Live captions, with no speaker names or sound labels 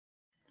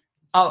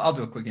I'll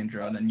do a quick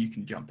intro and then you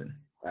can jump in.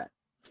 All right.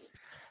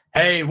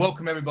 Hey,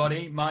 welcome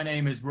everybody. My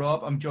name is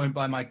Rob. I'm joined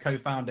by my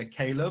co-founder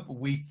Caleb.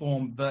 We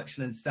form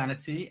Virtual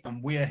Insanity,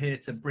 and we are here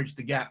to bridge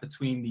the gap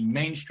between the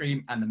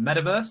mainstream and the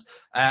metaverse.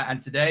 And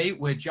today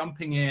we're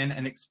jumping in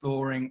and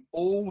exploring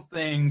all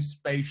things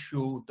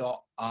spatial.io.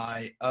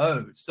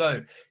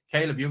 So,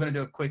 Caleb, you're going to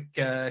do a quick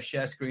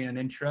share screen and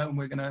intro, and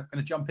we're going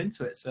to jump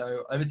into it.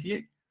 So, over to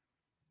you.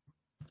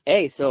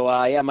 Hey, so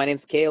yeah, my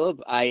name's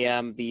Caleb. I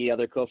am the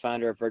other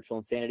co-founder of Virtual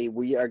Insanity.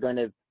 We are going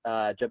to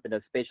jump into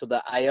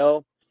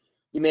spatial.io.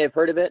 You may have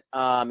heard of it.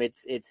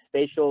 It's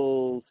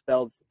spatial,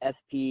 spelled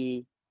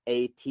spatial.io.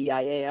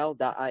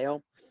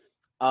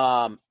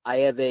 I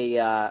have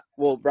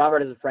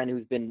Robert is a friend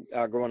who's been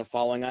growing a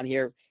following on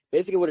here.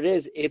 Basically, what it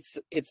is, it's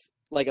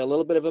like a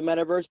little bit of a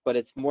metaverse, but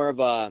it's more of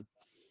a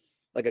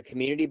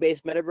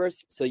community-based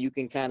metaverse. So you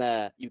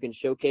can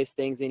showcase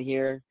things in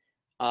here.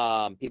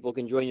 People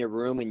can join your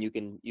room and you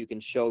can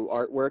show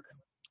artwork.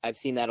 I've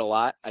seen that a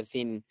lot. I've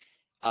seen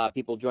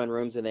people join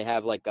rooms and they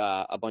have like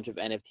a bunch of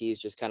NFTs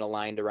just kind of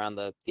lined around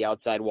the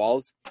outside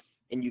walls,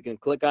 and you can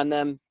click on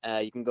them.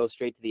 You can go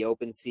straight to the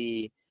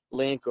OpenSea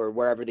link or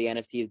wherever the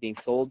NFT is being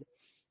sold.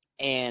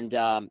 And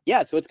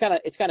yeah, so it's kind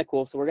of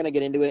cool. So we're gonna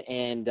get into it,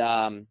 and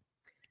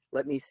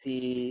let me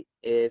see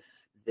if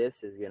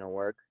this is gonna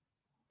work.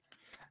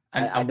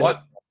 And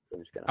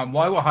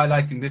why we're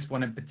highlighting this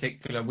one in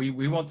particular,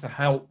 we want to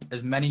help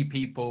as many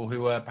people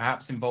who are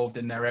perhaps involved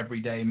in their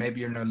everyday.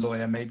 Maybe you're a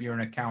lawyer, maybe you're an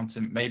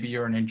accountant, maybe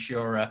you're an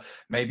insurer,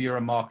 maybe you're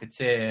a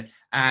marketeer.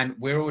 And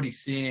we're already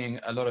seeing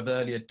a lot of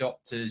early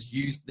adopters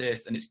use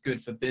this, and it's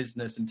good for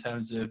business in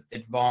terms of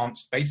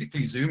advanced,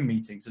 basically Zoom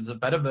meetings. It's a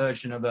better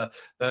version of a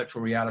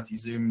virtual reality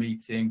Zoom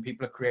meeting.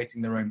 People are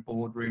creating their own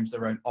boardrooms,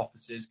 their own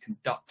offices,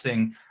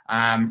 conducting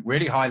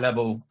really high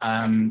level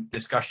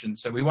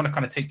discussions. So we want to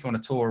kind of take you on a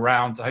tour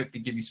around to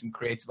hopefully give you some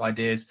creative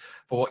ideas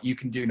for what you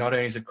can do, not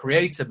only as a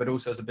creator, but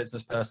also as a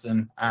business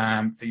person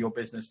for your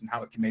business, and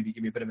how it can maybe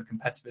give you a bit of a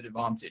competitive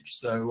advantage.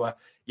 So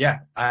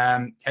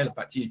Caleb,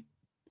 back to you.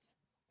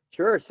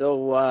 Sure.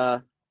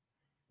 So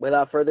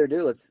without further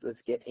ado,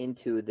 let's get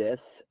into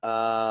this.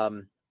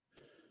 So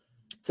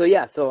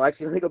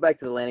actually, let me go back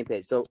to the landing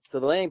page. So the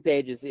landing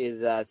page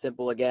is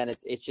simple. Again,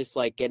 it's just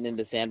like getting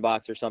into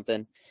Sandbox or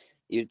something.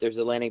 There's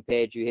a landing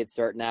page. You hit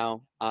start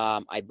now.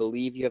 I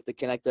believe you have to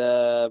connect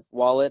the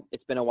wallet.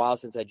 It's been a while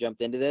since I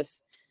jumped into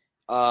this.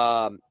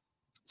 So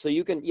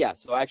you can,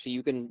 So actually,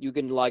 you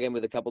can log in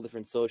with a couple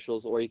different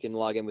socials, or you can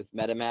log in with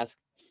MetaMask.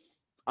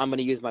 I'm going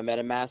to use my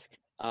MetaMask,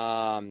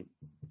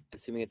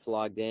 assuming it's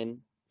logged in.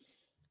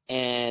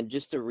 And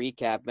just to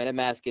recap,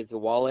 MetaMask is a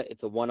wallet.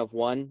 It's a one of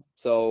one.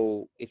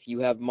 So if you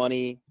have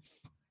money,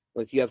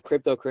 or if you have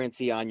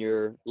cryptocurrency on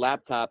your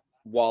laptop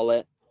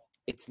wallet,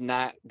 it's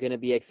not going to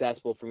be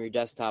accessible from your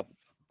desktop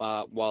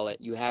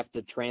wallet. You have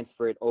to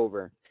transfer it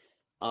over.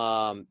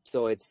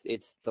 So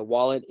it's the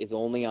wallet is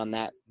only on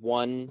that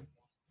one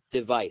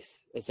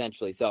device,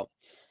 essentially. So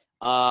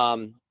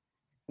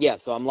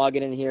so I'm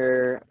logging in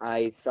here.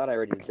 I thought I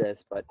already did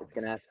this, but it's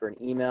going to ask for an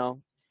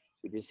email.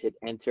 We just hit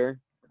enter.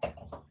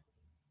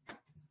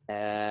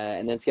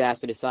 And then it's going to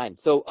ask me to sign.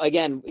 So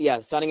again,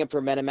 signing up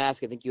for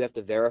MetaMask, I think you have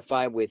to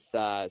verify with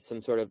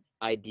some sort of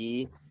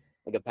ID,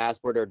 like a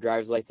passport or a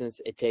driver's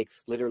license. It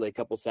takes literally a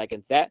couple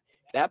seconds. That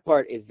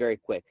part is very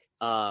quick.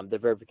 The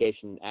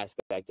verification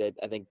aspect,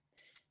 I think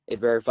it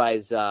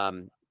verifies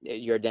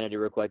your identity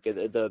real quick.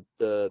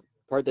 The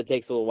part that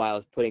takes a little while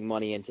is putting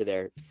money into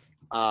there.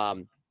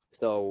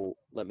 So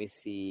let me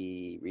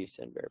see,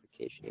 resend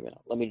verification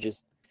email.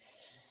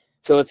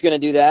 So it's going to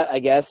do that, I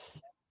guess.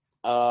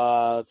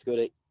 Let's go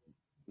to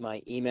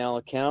my email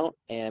account,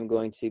 and I'm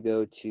going to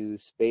go to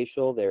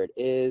Spatial. There it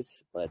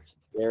is. Let's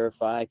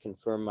verify,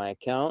 confirm my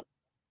account.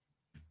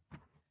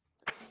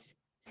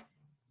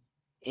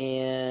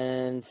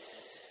 And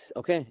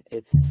okay,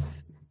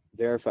 it's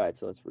verified.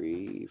 So let's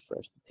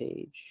refresh the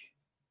page.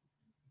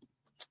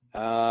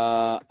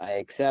 I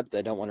accept.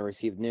 I don't want to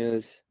receive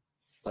news.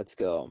 Let's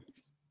go.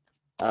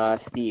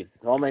 Steve.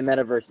 So all my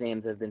metaverse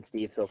names have been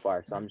Steve so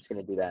far, so I'm just going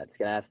to do that. It's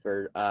going to ask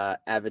for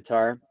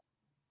avatar.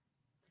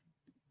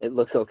 It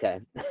looks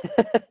okay.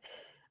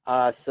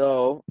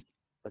 So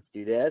let's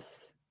do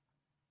this.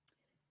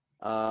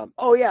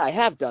 I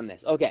have done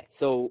this. Okay,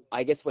 so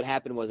I guess what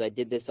happened was I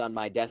did this on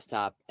my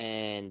desktop,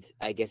 and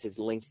I guess it's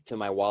linked to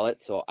my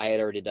wallet, so I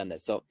had already done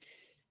this. So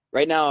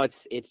right now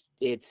it's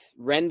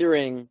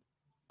rendering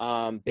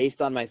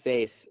based on my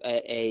face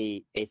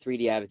a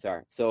 3D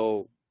avatar.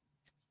 So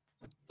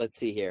let's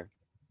see here.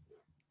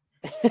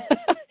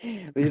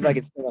 Let me see if I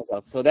can spin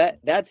myself. So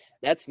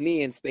that's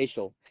me in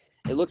Spatial.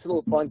 It looks a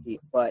little funky,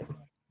 but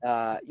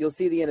you'll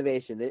see the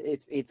innovation.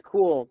 It's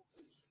cool.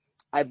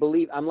 I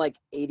believe I'm like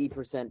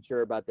 80%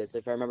 sure about this.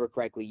 If I remember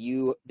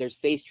correctly, there's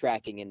face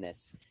tracking in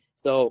this.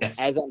 So yes,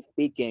 as I'm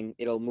speaking,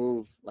 it'll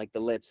move like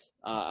the lips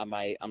on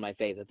my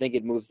face. I think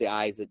it moves the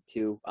eyes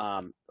too.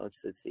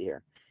 Let's see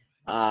here.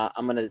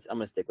 I'm gonna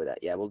stick with that.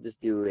 Yeah, we'll just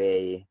do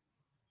a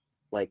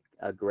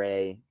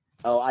gray.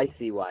 Oh, I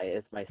see why.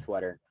 It's my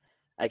sweater.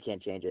 I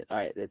can't change it. All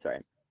right, it's all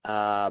right.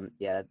 Yeah,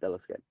 that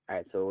looks good. All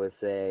right, so we'll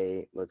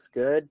say looks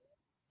good.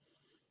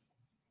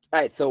 All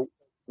right, so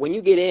when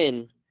you get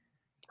in,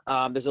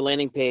 there's a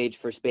landing page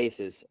for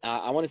spaces.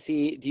 I want to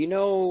see, do you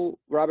know,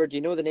 Robert, do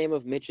you know the name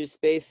of Mitch's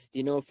space? Do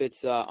you know if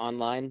it's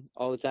online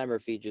all the time or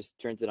if he just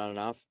turns it on and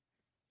off?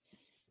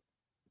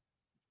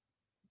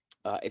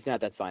 If not,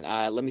 that's fine.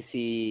 Let me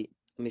see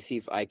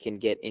if I can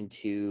get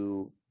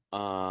into,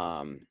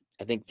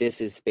 I think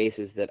this is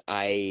spaces that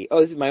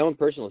this is my own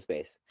personal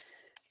space.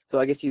 So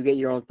I guess you get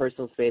your own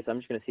personal space. I'm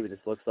just going to see what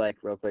this looks like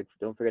real quick.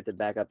 Don't forget to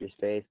back up your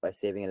space by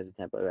saving it as a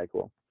template. All right,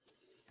 cool.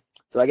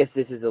 So I guess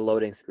this is the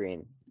loading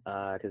screen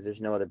because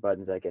there's no other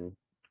buttons I can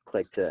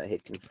click to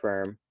hit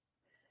confirm.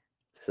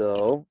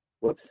 So,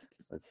 whoops,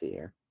 let's see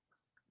here.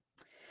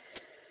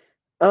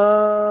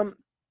 So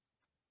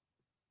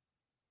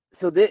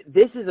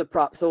this is a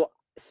prop. So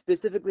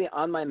specifically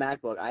on my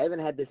MacBook, I haven't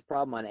had this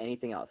problem on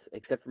anything else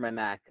except for my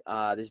Mac.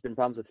 There's been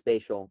problems with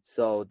spatial.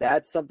 So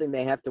that's something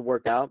they have to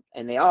work out,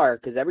 and they are,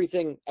 because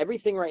everything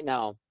right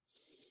now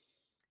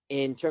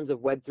in terms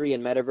of Web3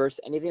 and Metaverse,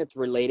 anything that's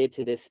related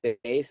to this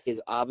space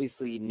is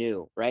obviously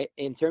new, right?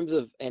 In terms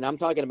of, and I'm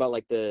talking about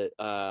like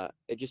the,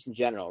 just in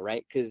general,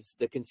 right? Because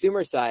the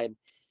consumer side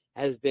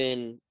has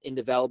been in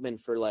development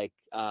for like,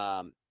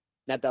 not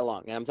that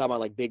long. And I'm talking about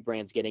like big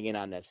brands getting in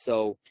on this.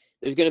 So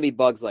there's going to be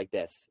bugs like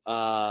this.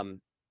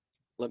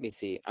 Let me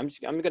see. I'm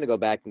going to go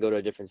back and go to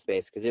a different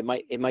space because it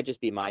might just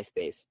be my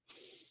space.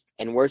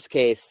 And worst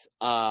case,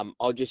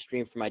 I'll just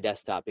stream from my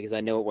desktop because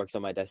I know it works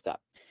on my desktop.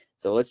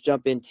 So let's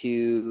jump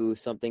into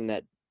something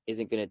that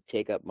isn't going to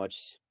take up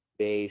much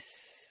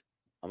space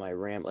on my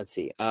RAM. Let's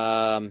see.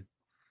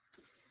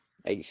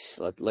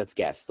 Let's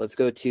guess. Let's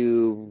go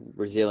to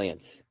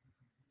resilience.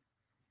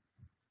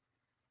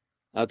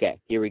 Okay,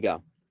 here we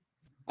go.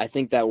 I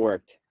think that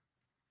worked.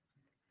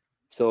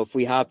 So if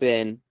we hop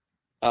in,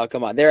 oh,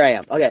 come on, there I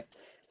am. Okay,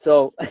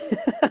 so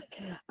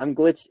I'm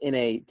glitched in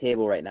a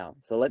table right now.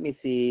 So let me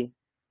see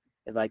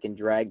if I can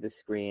drag the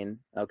screen.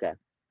 Okay.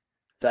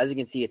 So as you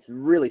can see, it's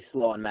really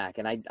slow on Mac,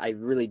 and I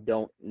really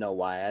don't know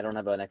why. I don't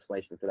have an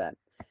explanation for that.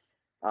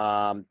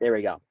 There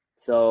we go.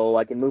 So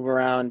I can move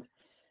around.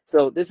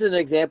 So this is an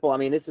example. I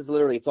mean, this is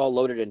literally, it's all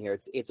loaded in here.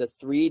 It's a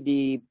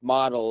 3D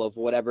model of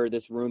whatever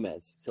this room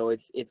is. So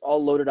it's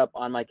all loaded up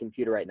on my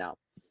computer right now.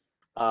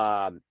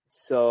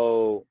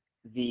 So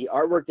the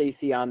artwork that you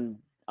see on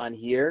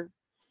here,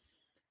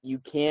 you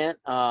can't,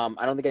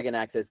 I don't think I can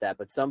access that,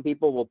 but some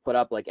people will put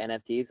up like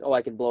NFTs. Oh,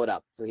 I can blow it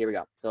up. So here we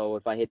go. So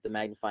if I hit the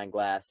magnifying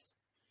glass,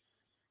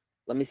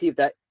 let me see if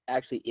that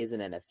actually is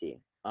an NFT.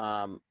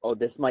 Oh,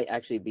 this might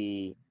actually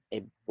be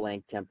a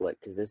blank template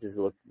because this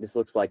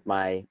looks like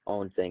my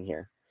own thing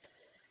here.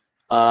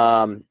 You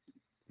know,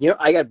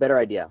 I got a better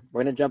idea.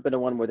 We're gonna jump into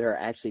one where there are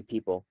actually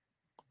people.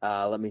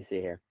 Let me see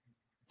here.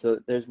 So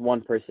there's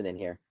one person in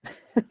here.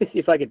 Let me see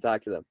if I can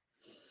talk to them.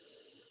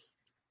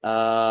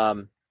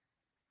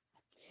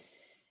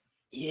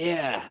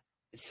 Yeah.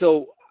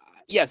 So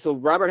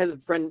Robert has a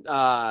friend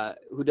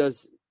who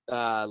does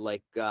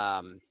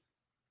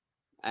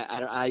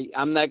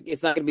I'm not,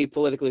 it's not going to be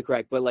politically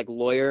correct, but like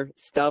lawyer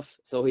stuff.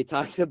 So he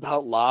talks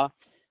about law,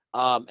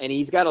 and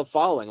he's got a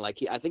following. Like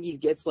I think he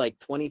gets like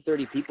 20,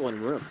 30 people in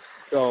rooms.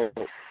 So,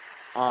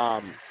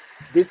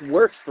 this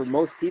works for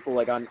most people,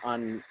 like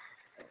on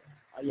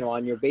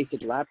your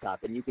basic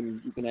laptop, and you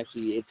can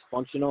actually, it's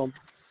functional.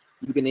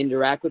 You can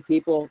interact with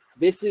people.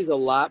 This is a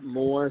lot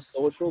more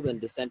social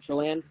than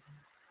Decentraland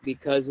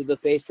because of the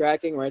face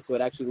tracking, right? So it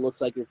actually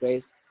looks like your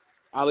face.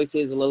 Obviously,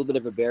 there's a little bit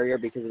of a barrier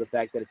because of the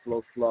fact that it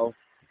flows slow.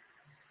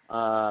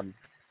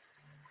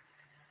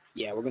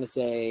 Yeah, we're gonna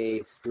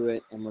say screw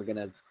it, and we're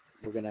gonna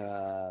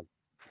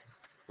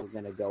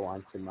go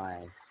onto my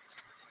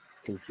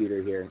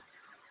computer here,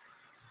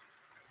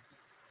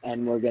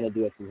 and we're gonna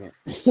do it from here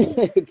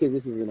because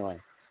this is annoying.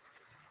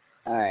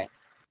 All right.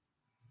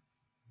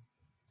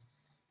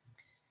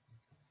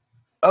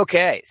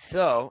 Okay,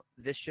 so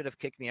this should have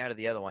kicked me out of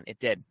the other one. It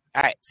did.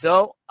 All right,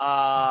 so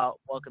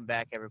welcome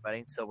back,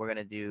 everybody. So we're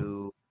gonna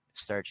do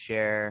start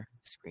share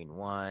screen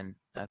one.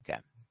 Okay,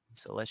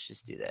 so let's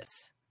just do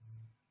this.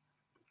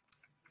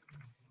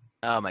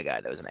 Oh my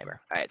God, that was a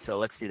nightmare. All right, so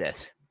let's do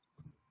this.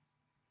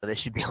 So this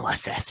should be a lot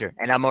faster,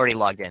 and I'm already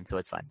logged in, so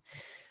it's fine.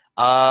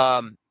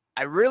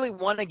 I really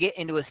want to get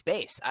into a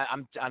space.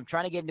 I'm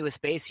trying to get into a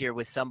space here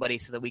with somebody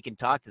so that we can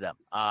talk to them.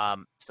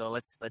 So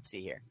let's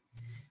see here.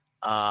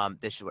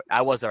 This should work.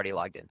 I was already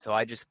logged in, so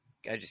I just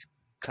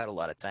cut a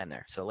lot of time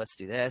there. So let's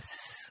do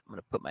this. I'm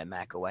gonna put my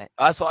Mac away.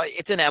 So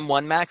it's an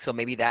M1 Mac, so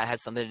maybe that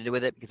has something to do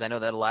with it because I know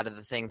that a lot of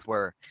the things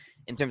were,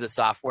 in terms of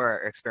software,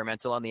 are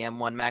experimental on the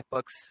M1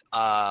 MacBooks.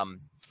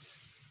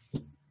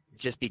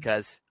 Just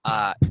because.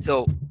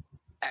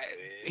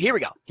 Here we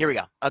go.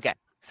 Okay,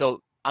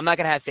 so I'm not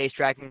gonna have face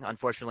tracking,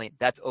 unfortunately.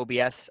 That's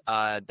OBS.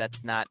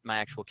 That's not my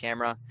actual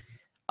camera.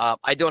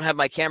 I don't have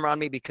my camera on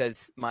me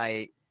because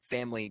my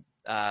family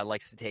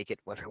likes to take it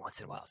every once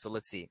in a while. So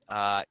let's see.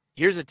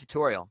 Here's a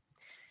tutorial.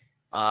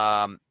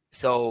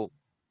 So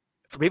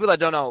for people that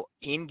don't know,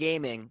 in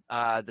gaming,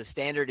 the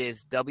standard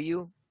is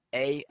W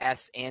A,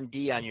 S, and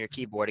D on your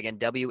keyboard. Again,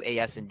 W, A,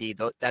 S, and D.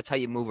 That's how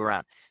you move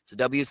around. So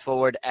W is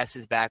forward, S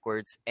is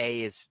backwards,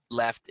 A is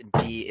left, and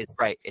D is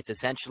right. It's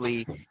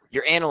essentially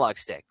your analog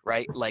stick,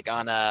 right? Like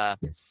on a,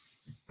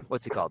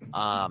 what's it called?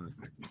 On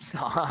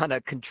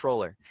a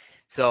controller.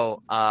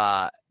 So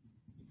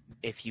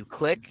if you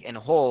click and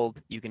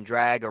hold, you can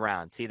drag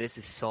around. See, this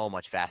is so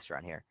much faster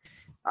on here.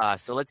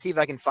 So let's see if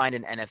I can find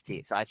an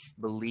NFT. So I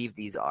believe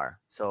these are.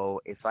 So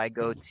if I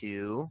go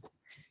to,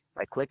 if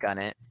I click on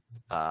it,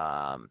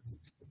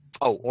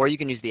 or you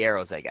can use the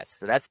arrows, I guess.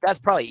 So that's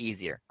probably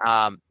easier.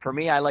 For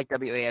me, I like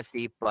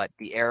WASD, but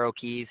the arrow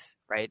keys,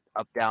 right,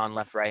 up, down,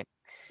 left, right.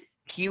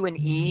 Q and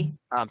E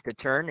to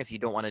turn if you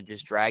don't want to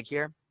just drag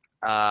here.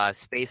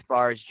 Space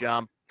bars,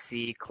 jump,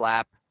 C,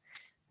 clap,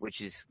 which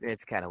is,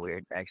 it's kind of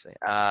weird, actually.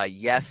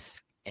 Yes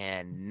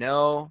and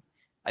no.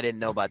 I didn't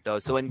know about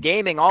those. So in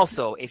gaming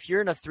also, if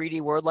you're in a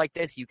 3D world like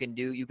this, you can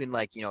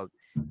like, you know,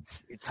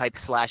 type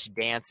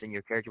 /dance and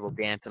your character will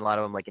dance. And a lot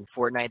of them, like in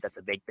Fortnite, that's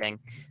a big thing.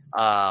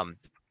 I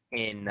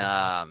don't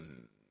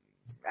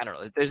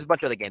know. There's a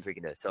bunch of other games where you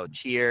can do this. So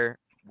cheer,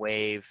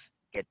 wave,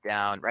 get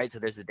down, right? So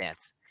there's the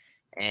dance.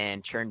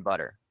 And churn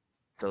butter.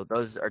 So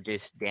those are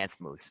just dance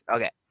moves.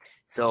 Okay.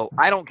 So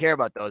I don't care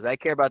about those. I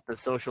care about the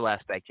social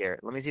aspect here.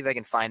 Let me see if I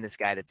can find this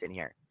guy that's in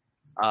here.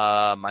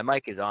 My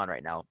mic is on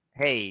right now.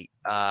 Hey,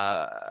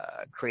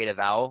 Creative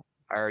Owl,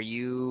 are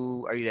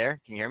you there?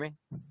 Can you hear me?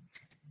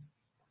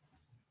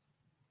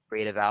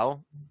 Creative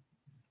Owl.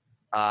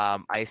 I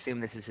assume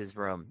this is his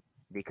room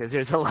because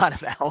there's a lot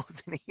of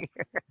owls in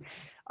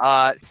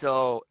here.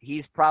 So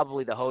he's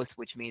probably the host,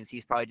 which means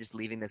he's probably just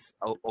leaving this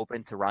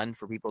open to run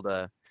for people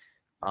to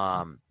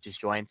just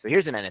join. So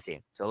here's an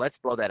NFT. So let's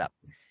blow that up.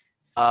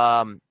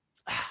 I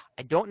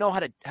don't know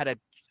how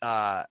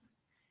to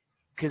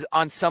because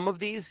on some of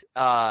these,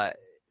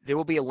 there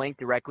will be a link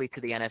directly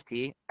to the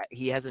NFT.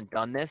 He hasn't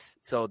done this,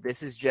 so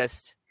this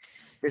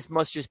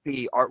must just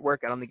be artwork.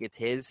 I don't think it's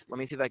his. Let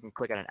me see if I can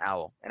click on an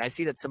owl. And I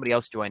see that somebody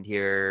else joined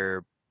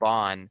here,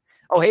 Bon.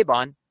 Oh, hey,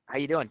 Bon. How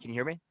you doing? Can you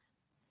hear me?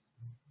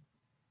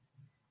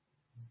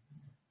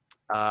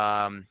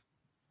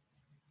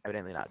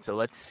 Evidently not. So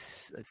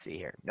let's see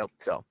here. Nope.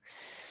 So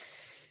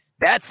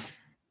that's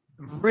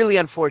really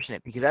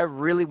unfortunate because I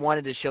really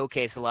wanted to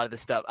showcase a lot of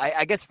this stuff.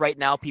 I guess right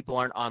now people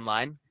aren't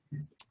online.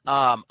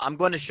 I'm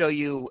going to show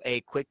you a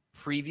quick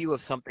preview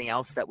of something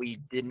else that we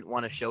didn't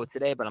want to show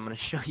today, but I'm going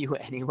to show you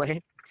anyway.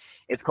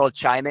 It's called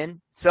Chime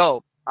In.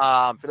 So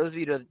for those of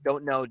you that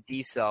don't know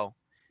DSO,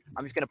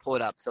 I'm just going to pull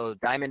it up. So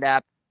Diamond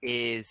App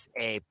is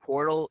a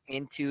portal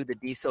into the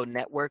DSO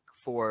network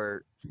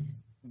for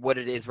what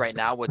it is right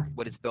now,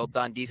 what it's built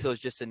on. DSO is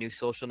just a new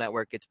social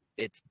network.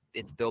 It's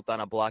built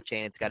on a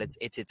blockchain. It's got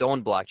its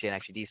own blockchain,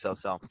 actually, DSO.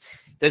 So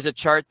there's a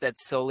chart that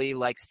Soli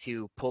likes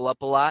to pull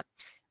up a lot.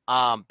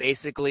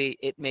 Basically,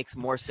 it makes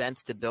more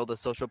sense to build a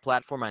social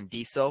platform on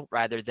DSO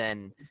rather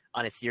than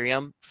on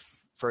Ethereum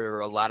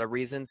for a lot of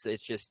reasons.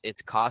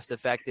 It's cost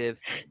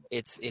effective.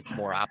 It's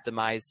more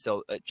optimized.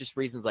 So just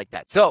reasons like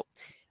that. So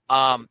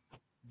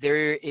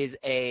there is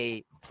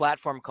a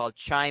platform called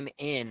Chime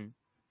In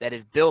that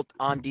is built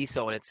on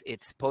DSO, and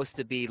it's supposed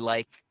to be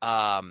like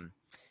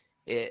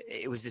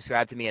it was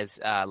described to me as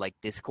like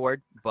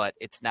Discord, but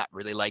it's not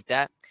really like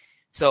that.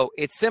 So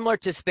it's similar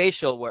to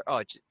Spatial, where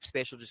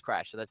Spatial just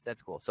crashed, so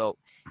that's cool. So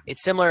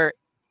it's similar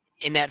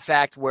in that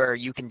fact where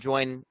you can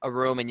join a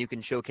room and you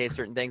can showcase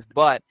certain things.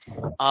 But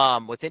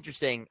what's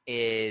interesting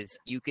is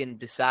you can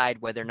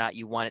decide whether or not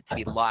you want it to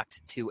be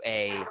locked to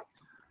a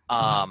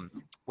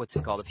what's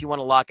it called? If you want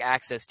to lock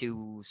access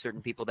to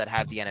certain people that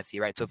have the NFT,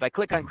 right? So if I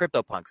click on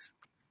CryptoPunks,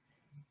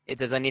 it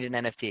does I need an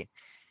NFT.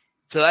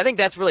 So I think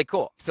that's really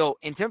cool. So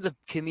in terms of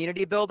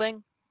community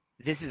building,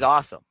 this is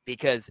awesome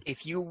because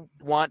if you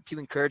want to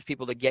encourage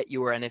people to get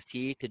your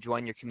NFT to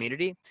join your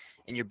community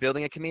and you're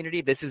building a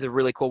community, this is a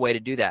really cool way to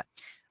do that.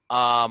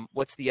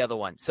 What's the other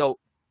one? So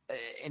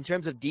in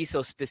terms of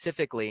DSO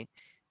specifically,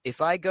 if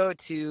I go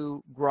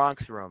to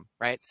Gronk's room,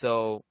 right?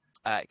 So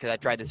because I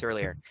tried this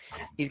earlier,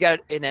 he's got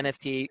an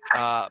NFT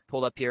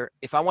pulled up here.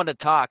 If I want to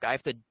talk, I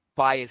have to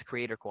buy his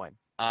creator coin.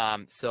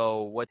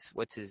 So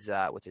what's his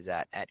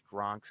at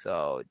Gronk?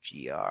 So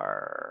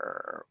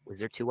GR, was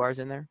there 2 R's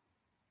in there?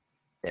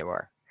 There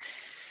were.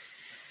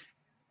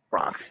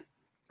 Gronk.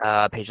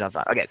 Page not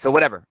found. Okay, so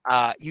whatever.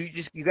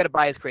 You got to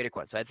buy his creator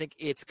coin. So I think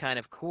it's kind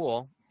of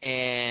cool.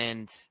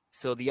 And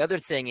so the other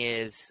thing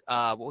is,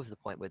 what was the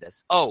point with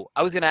this? Oh,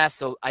 I was gonna ask.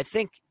 So I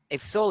think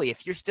if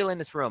you're still in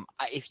this room,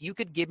 if you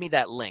could give me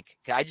that link,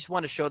 I just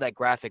want to show that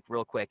graphic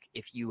real quick.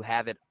 If you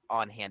have it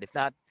on hand, if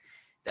not,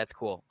 that's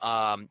cool.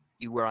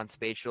 You were on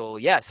Spatial,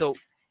 yeah. So,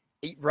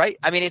 right.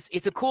 I mean,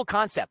 it's a cool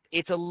concept.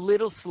 It's a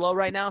little slow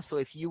right now. So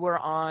if you were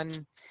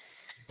on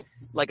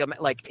like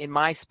in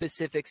my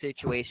specific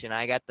situation,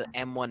 I got the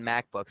M1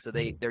 MacBook, so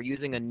they're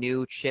using a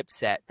new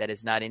chipset that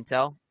is not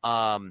Intel.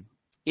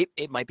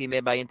 It might be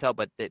made by Intel,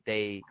 but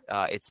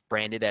it's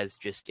branded as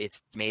just it's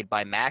made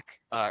by Mac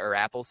or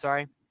Apple.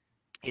 Sorry,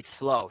 it's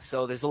slow.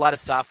 So there's a lot of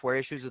software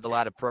issues with a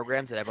lot of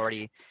programs that I've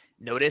already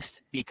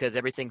noticed because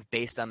everything's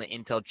based on the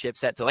Intel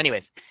chipset. So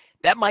anyways,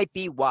 That might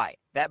be why.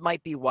 That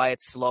might be why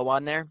it's slow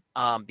on there.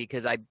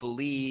 Because I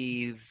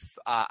believe,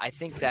 I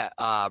think that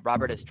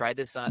Robert has tried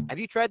this on. Have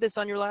you tried this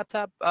on your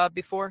laptop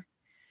before?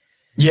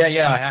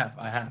 Yeah,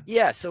 I have.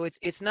 Yeah, so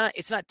it's not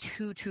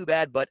too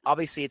bad, but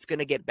obviously it's going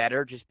to get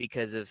better just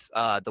because of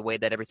the way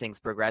that everything's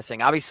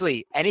progressing.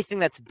 Obviously, anything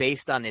that's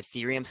based on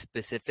Ethereum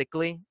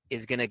specifically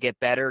is going to get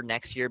better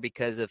next year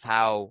because of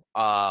how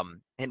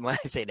and when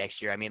I say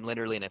next year, I mean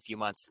literally in a few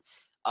months,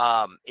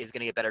 is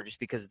going to get better just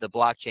because the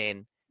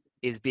blockchain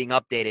is being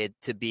updated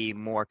to be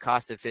more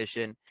cost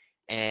efficient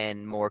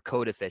and more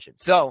code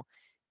efficient. So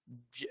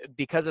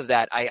because of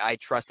that, I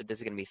trust that this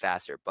is going to be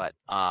faster, but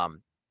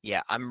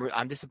yeah,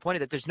 I'm disappointed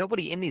that there's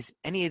nobody in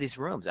any of these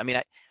rooms. I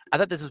mean, I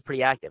thought this was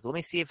pretty active. Let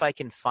me see if I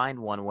can find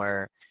one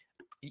where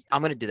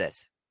I'm gonna do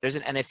this. There's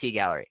an NFT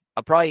gallery.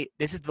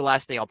 This is the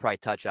last thing I'll probably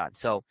touch on.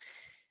 So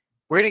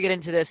we're gonna get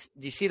into this.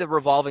 Do you see the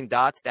revolving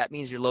dots? That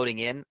means you're loading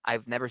in.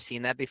 I've never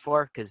seen that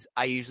before because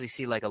I usually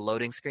see like a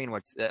loading screen where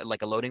it's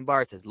like a loading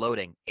bar. It says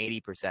loading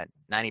 80%,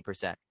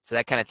 90%. So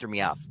that kind of threw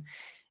me off,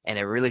 and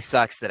it really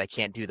sucks that I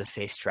can't do the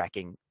face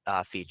tracking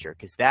feature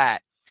because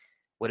that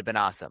would have been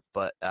awesome,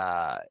 but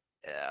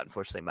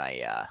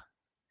unfortunately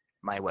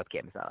my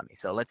webcam is not on me.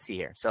 So let's see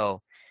here.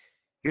 So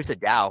here's a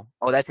DAO.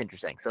 Oh, that's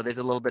interesting. So there's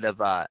a little bit of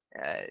I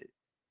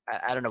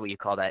don't know what you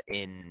call that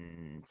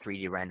in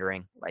 3D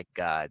rendering. Like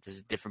there's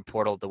a different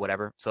portal to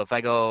whatever. So if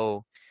I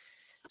go,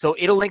 so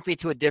it'll link me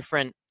to a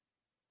different.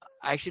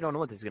 I actually don't know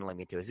what this is going to link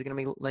me to. Is it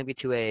going to link me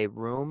to a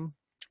room?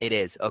 It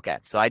is. Okay.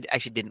 So I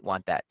actually didn't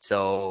want that.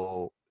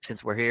 So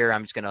since we're here,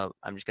 I'm just gonna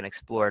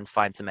explore and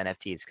find some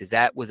NFTs because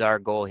that was our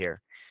goal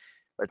here.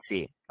 Let's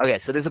see. Okay,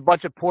 so there's a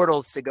bunch of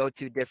portals to go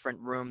to different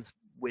rooms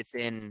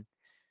within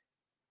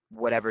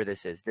whatever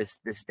this is, this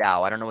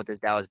DAO. I don't know what this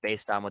DAO is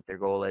based on, what their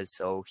goal is.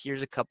 So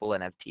here's a couple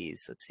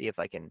NFTs. Let's see if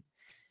I can,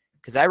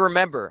 because I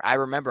remember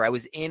I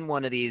was in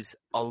one of these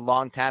a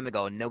long time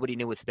ago and nobody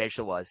knew what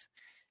spatial was.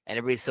 And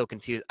everybody's so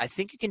confused. I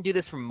think you can do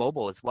this from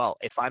mobile as well,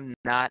 if I'm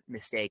not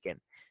mistaken.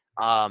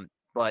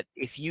 But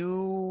if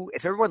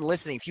everyone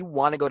listening, if you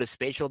want to go to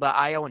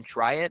spatial.io and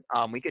try it,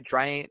 we could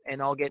try it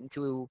and I'll get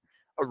into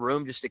a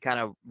room just to kind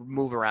of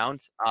move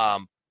around.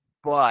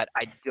 But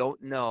I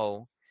don't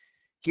know.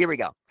 Here we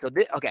go. So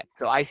okay,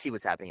 so I see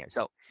what's happening here.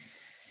 So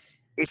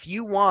if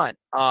you want,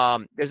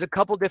 there's a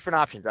couple different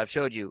options I've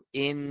showed you.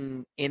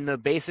 In the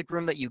basic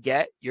room that you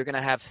get, you're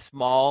gonna have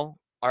small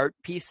art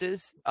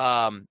pieces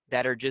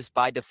that are just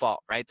by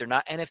default, right? They're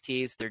not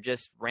NFTs, they're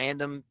just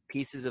random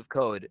pieces of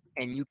code,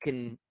 and you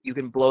can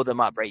blow them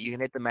up, right? You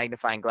can hit the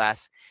magnifying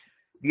glass.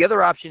 The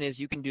other option is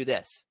you can do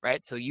this,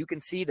 right? So you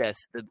can see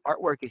this. The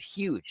artwork is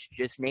huge,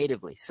 just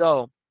natively.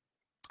 So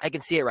I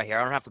can see it right here.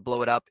 I don't have to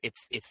blow it up.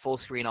 It's full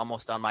screen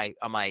almost on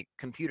my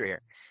computer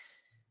here.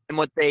 And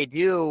what they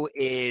do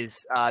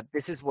is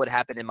this is what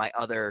happened in my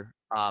other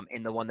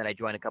in the one that I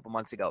joined a couple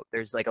months ago.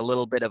 There's like a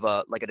little bit of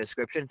a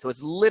description. So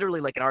it's literally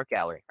like an art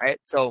gallery, right?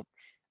 So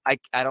I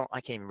can't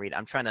even read it.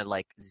 I'm trying to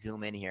like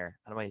zoom in here.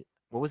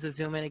 What was the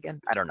zoom in again?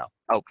 I don't know.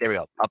 Oh, there we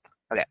go. Up.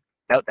 Okay.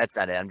 No, that's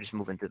not it. I'm just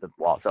moving through the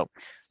wall. So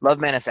Love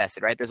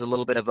Manifested, right? There's a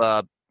little bit of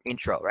a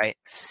intro, right?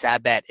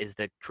 Sabet is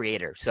the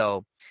creator.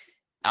 So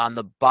on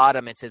the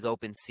bottom, it says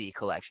OpenSea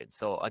collection.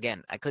 So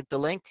again, I click the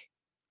link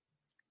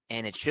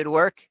and it should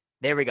work.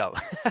 There we go.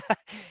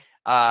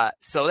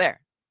 So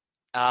there.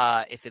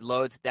 If it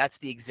loads, that's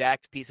the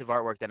exact piece of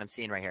artwork that I'm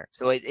seeing right here.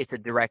 So it's a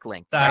direct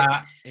link. That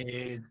right?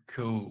 is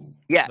cool.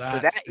 Yeah, that's, so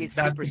that's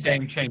super the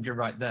game changer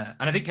right there.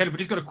 And I think, Caleb, we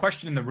just got a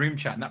question in the room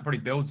chat, and that probably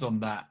builds on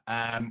that,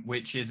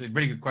 which is a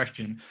really good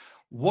question.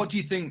 What do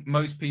you think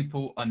most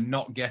people are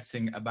not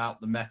getting about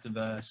the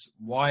metaverse?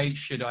 Why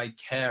should I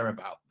care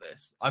about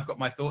this? I've got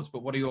my thoughts,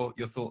 but what are your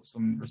thoughts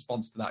in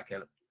response to that,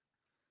 Caleb?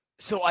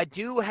 So I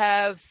do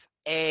have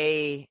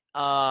a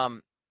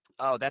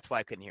oh, that's why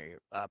I couldn't hear you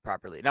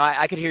properly. No,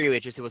 I could hear you.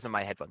 It wasn't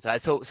my headphones. I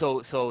was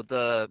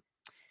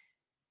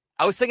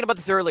thinking about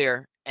this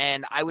earlier,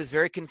 and I was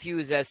very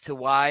confused as to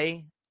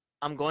why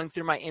I'm going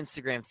through my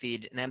Instagram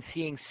feed and I'm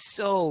seeing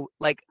so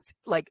like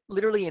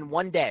literally in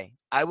one day,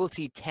 I will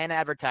see 10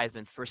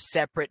 advertisements for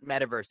separate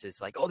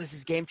metaverses. Like, oh, this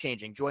is game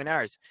changing. Join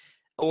ours.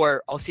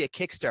 Or I'll see a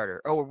Kickstarter.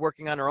 Oh, we're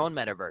working on our own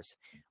metaverse.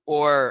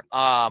 Or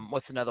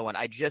what's another one?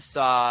 I just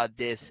saw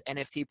this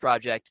NFT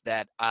project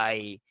that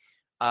I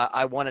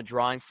won a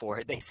drawing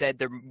for. They said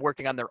they're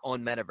working on their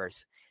own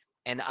metaverse.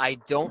 And I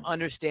don't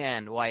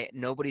understand why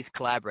nobody's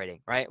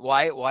collaborating, right?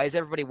 Why is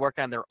everybody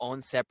working on their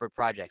own separate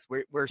projects?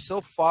 We're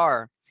so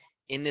far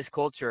in this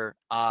culture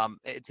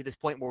to this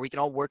point where we can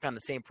all work on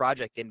the same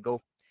project and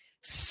go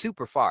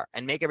super far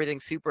and make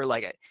everything super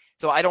like it.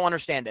 So I don't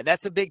understand that.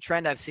 That's a big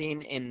trend I've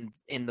seen in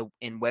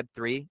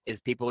Web3 is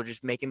people are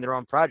just making their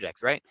own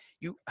projects, right?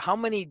 How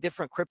many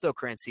different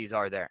cryptocurrencies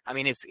are there? I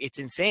mean, it's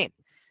insane.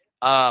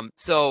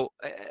 So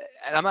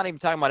and I'm not even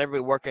talking about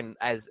everybody working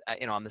as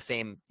in the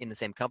same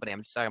company.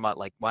 I'm just talking about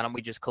like, why don't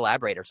we just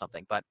collaborate or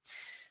something? But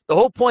the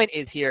whole point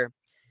is here,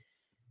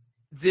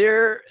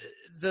 the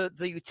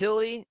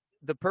utility,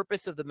 the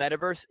purpose of the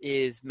metaverse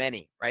is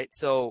many, right?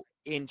 So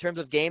in terms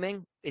of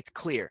gaming, it's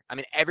clear. I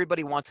mean,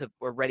 everybody wants a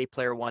Ready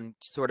Player One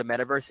sort of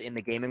metaverse in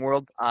the gaming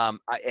world.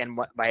 And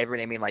by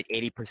everybody I mean like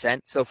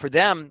 80%. So for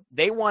them,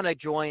 they want to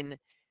join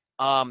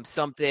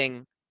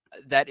something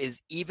that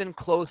is even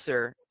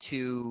closer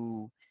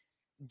to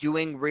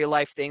doing real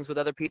life things with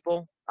other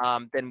people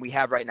than we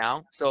have right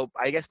now. So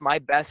I guess my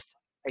best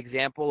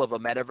example of a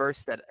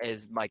metaverse that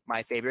is like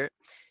my favorite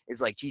is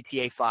like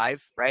GTA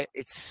 5, right?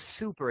 It's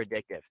super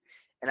addictive.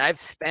 And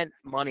I've spent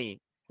money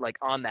like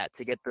on that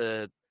to get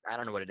I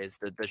don't know what it is,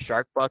 the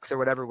shark bucks or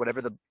whatever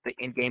the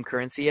in-game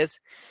currency is,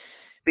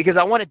 because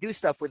I want to do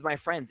stuff with my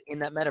friends in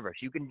that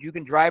metaverse. You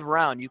can drive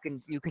around, you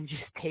can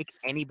just take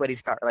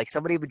anybody's car. Like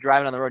somebody would be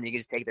driving on the road and you can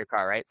just take their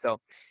car, right? So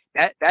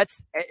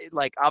that's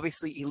like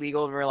obviously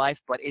illegal in real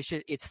life, but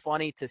it's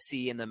funny to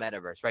see in the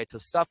metaverse, right? So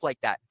stuff like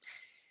that.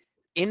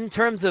 In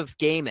terms of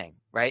gaming,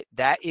 right?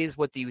 That is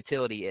what the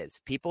utility is.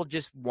 People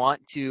just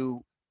want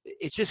to,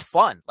 it's just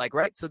fun, like,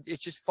 right? So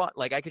it's just fun.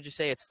 Like I could just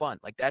say it's fun.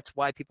 Like that's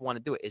why people want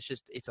to do it.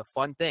 It's a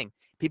fun thing.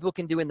 People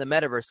can do in the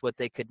metaverse what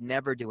they could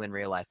never do in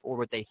real life, or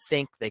what they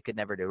think they could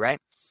never do, right?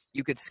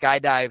 You could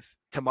skydive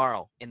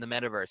tomorrow in the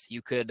metaverse.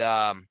 You could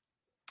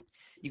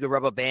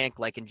rob a bank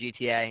like in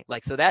GTA,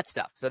 like, so that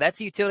stuff. So that's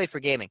the utility for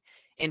gaming.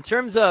 In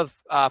terms of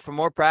for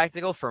more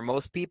practical, for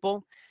most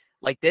people,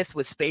 like this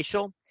with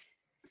spatial,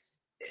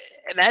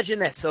 imagine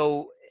this.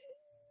 So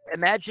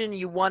imagine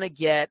you want to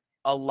get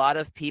a lot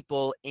of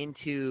people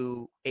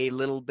into a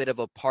little bit of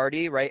a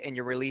party, right? And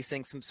you're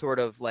releasing some sort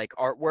of like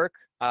artwork.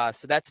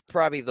 So that's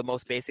probably the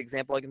most basic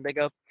example I can think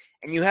of.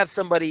 And you have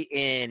somebody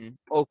in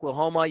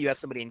Oklahoma, you have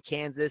somebody in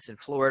Kansas and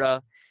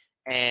Florida,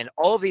 and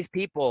all of these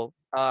people,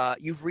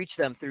 you've reached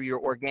them through your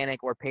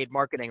organic or paid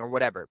marketing or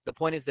whatever. The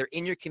point is they're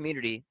in your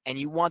community and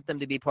you want them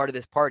to be part of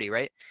this party,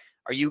 right?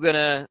 Are you going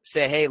to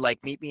say, hey,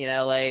 like meet me in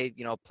LA,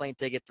 plane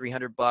ticket,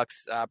 $300,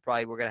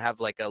 probably we're going to have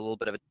like a little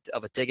bit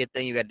of a ticket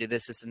thing. You got to do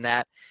this and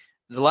that.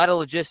 There's a lot of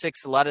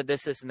logistics, a lot of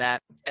this and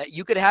that.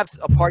 You could have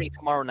a party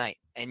tomorrow night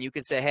and you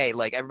could say, hey,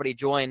 like everybody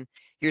join.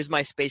 Here's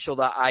my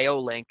spatial.io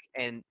link.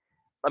 And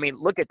I mean,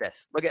 look at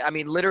this.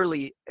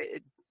 Literally,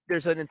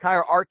 there's an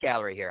entire art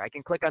gallery here. I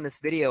can click on this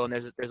video and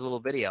there's a little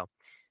video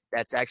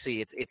that's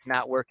actually, it's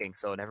not working.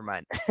 So never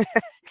mind.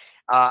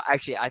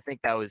 Actually, I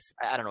think I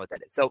don't know what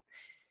that is. So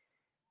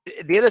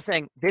the other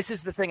thing, this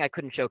is the thing I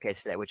couldn't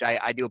showcase today, which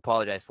I do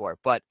apologize for.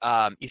 But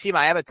you see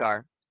my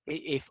avatar.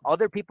 If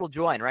other people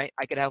join, right,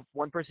 I could have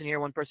one person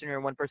here, one person here,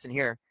 one person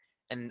here.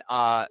 And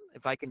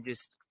if I can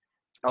just,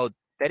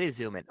 that is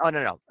zoom in. Oh,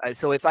 no.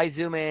 So if I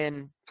zoom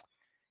in,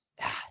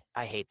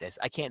 I hate this.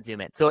 I can't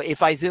zoom in. So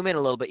if I zoom in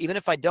a little bit, even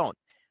if I don't,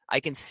 I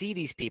can see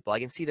these people. I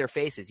can see their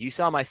faces. You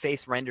saw my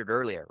face rendered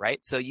earlier,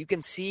 right? So you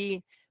can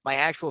see my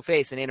actual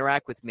face and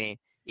interact with me,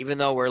 even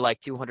though we're like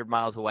 200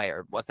 miles away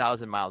or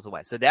 1,000 miles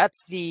away. So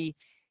that's the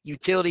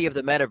utility of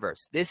the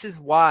metaverse. This is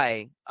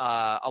why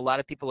a lot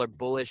of people are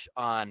bullish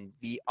on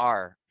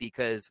VR,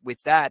 because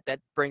with that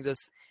brings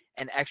us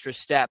an extra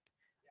step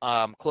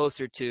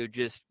closer to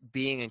just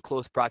being in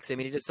close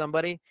proximity to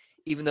somebody,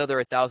 even though they're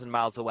 1,000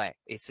 miles away.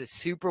 It's a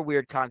super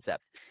weird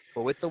concept.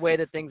 But with the way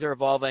that things are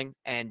evolving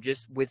and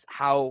just with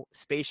how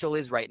spatial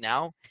is right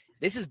now,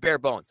 this is bare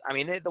bones. I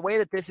mean, the way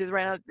that this is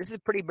right now, this is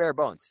pretty bare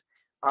bones.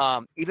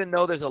 Even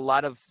though there's a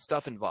lot of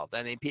stuff involved.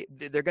 I mean,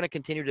 they're going to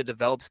continue to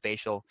develop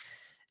spatial,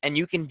 and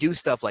you can do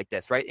stuff like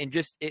this, right? And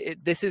just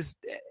this is,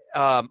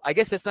 I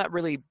guess it's not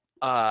really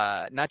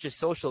not just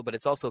social, but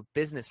it's also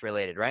business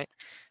related, right?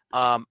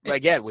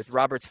 Again, with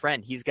Robert's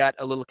friend, he's got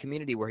a little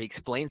community where he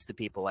explains to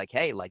people like,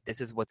 hey, like this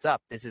is what's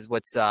up. This is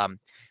what's let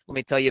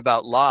me tell you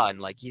about law, and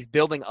like he's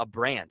building a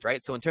brand,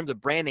 right? So in terms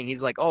of branding,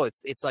 he's like, oh,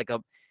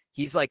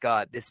 he's like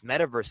this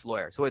metaverse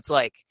lawyer. So it's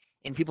like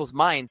in people's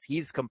minds,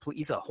 he's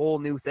a whole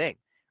new thing,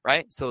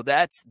 right? So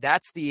that's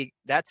the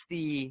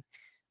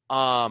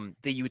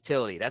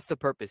utility. That's the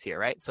purpose here,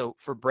 right? So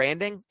for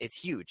branding, it's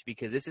huge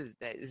because this is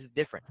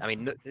different. I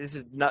mean, this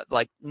is not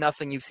like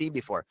nothing you've seen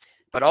before,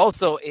 but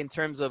also in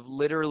terms of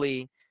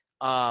literally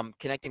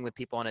connecting with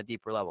people on a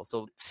deeper level.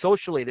 So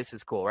socially, this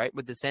is cool, right?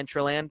 With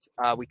Decentraland,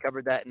 we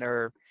covered that in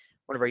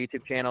one of our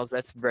YouTube channels.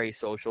 That's very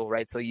social,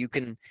 right? So you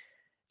can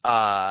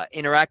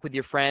interact with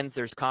your friends.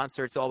 There's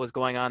concerts always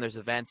going on. There's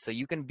events. So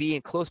you can be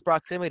in close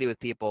proximity with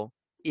people,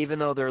 even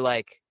though they're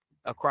like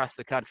across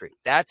the country.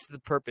 That's the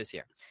purpose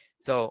here.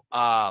 So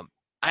I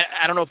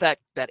don't know if that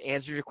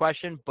answers your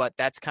question, but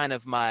that's kind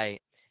of my,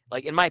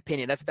 like, in my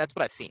opinion, that's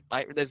what I've seen.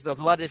 Right? There's a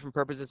lot of different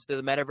purposes to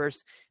the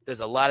metaverse. There's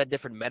a lot of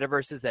different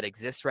metaverses that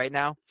exist right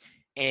now.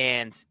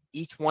 And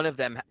each one of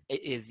them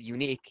is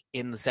unique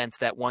in the sense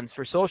that one's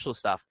for social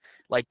stuff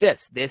like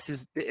this.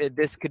 This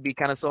could be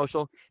kind of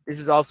social. This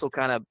is also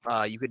kind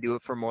of, you could do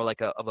it for more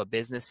like of a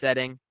business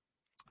setting.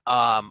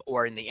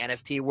 Or in the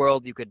NFT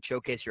world, you could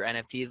showcase your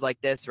NFTs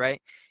like this,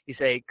 right? You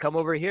say, come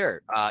over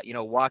here,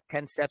 walk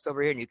 10 steps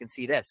over here and you can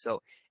see this.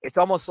 So it's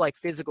almost like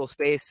physical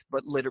space,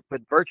 but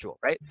virtual,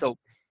 right? So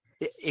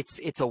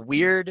it's a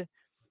weird,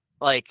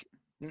 like,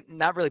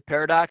 not really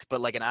paradox, but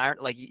like an iron,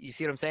 like you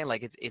see what I'm saying?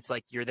 Like it's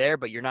like you're there,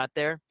 but you're not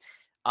there.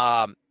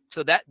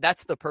 So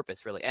that's the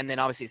purpose really. And then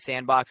obviously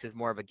Sandbox is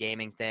more of a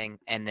gaming thing.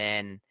 And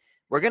then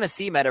we're going to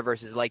see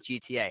metaverses like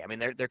GTA. I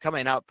mean, they're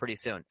coming out pretty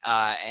soon,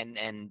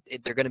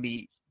 they're going to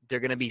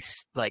be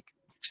like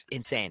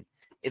insane.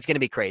 It's going to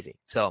be crazy.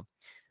 So,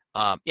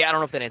 yeah, I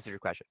don't know if that answers your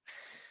question.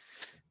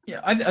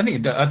 Yeah, I think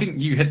it does. I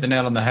think you hit the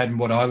nail on the head. And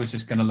what I was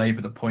just going to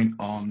labor the point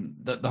on,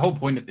 the whole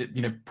point,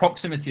 you know,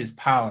 proximity is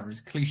power.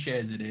 As cliche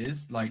as it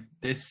is, like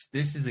this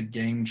is a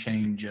game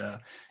changer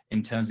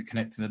in terms of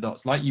connecting the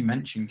dots. Like you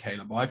mentioned,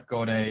 Caleb, I've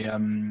got a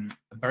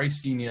very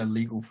senior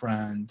legal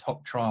friend,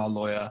 top trial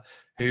lawyer,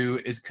 who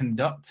is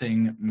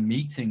conducting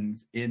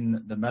meetings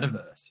in the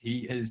metaverse.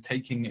 He is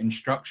taking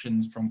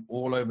instructions from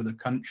all over the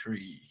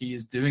country. He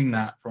is doing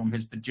that from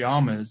his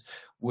pajamas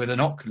with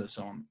an Oculus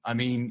on. I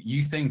mean,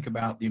 you think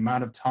about the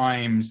amount of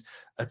times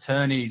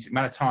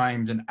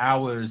and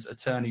hours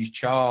attorneys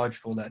charge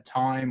for their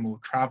time or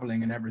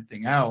traveling and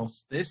everything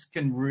else. This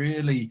can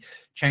really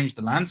change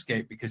the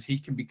landscape, because he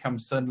can become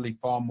suddenly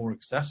far more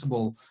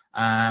accessible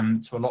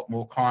to a lot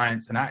more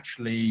clients, and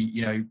actually,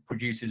 you know,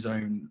 produce his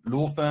own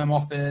law firm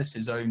office,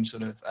 his own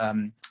sort of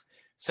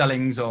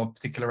sellings of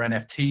particular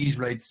NFTs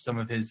related to some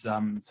of his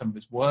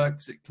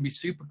works. It can be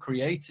super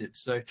creative.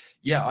 So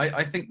yeah,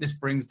 I think this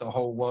brings the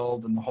whole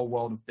world and the whole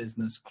world of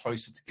business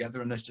closer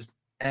together, and there's just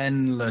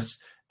endless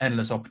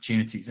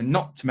opportunities. And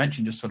not to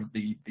mention just sort of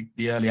the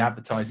early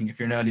advertising. If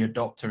you're an early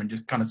adopter, and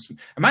just kind of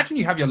imagine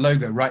you have your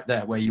logo right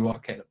there where you are,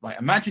 Caleb. Like,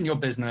 imagine your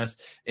business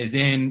is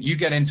you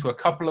get into a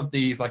couple of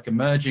these like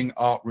emerging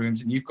art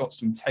rooms, and you've got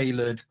some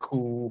tailored,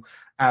 cool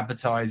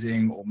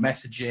advertising or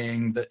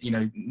messaging that, you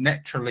know,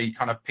 naturally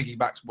kind of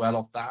piggybacks well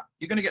off that.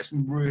 You're going to get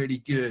some really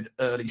good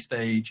early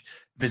stage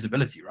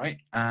visibility, right?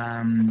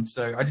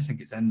 So I just think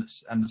it's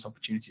endless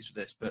opportunities for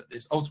this, but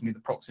it's ultimately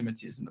the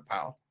proximity isn't the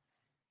power.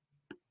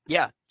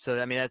 Yeah, so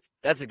I mean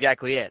that's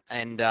exactly it.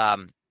 And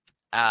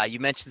you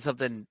mentioned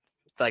something,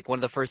 like one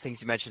of the first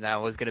things you mentioned. I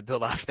was going to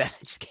build off that.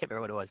 I just can't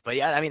remember what it was, but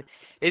yeah, I mean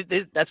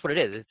that's what it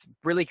is. It's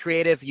really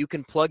creative. You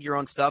can plug your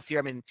own stuff here.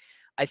 I mean,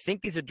 I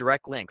think these are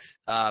direct links,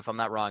 if I'm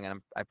not wrong,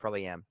 and I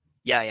probably am.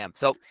 Yeah, I am.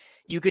 So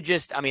you could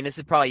just, I mean, this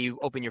is probably, you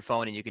open your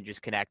phone and you can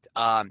just connect.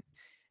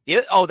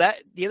 The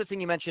other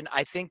thing you mentioned,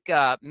 I think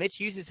Mitch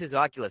uses his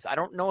Oculus. I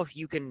don't know if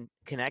you can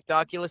connect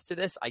Oculus to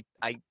this.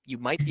 You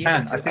might be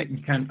able to. I think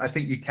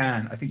you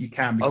can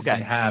because okay.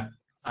 they have.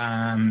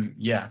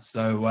 Yeah.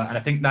 So and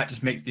I think that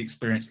just makes the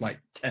experience like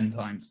 10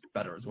 times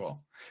better as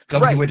well. Because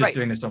obviously we're just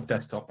doing this off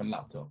desktop and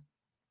laptop.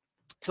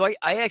 So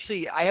I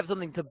have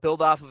something to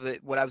build off of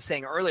it. What I was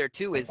saying earlier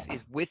too is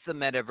with the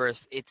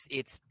metaverse,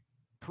 it's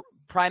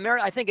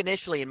primarily, I think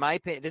initially, in my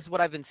opinion, this is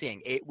what I've been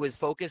seeing. It was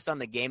focused on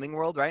the gaming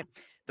world, right?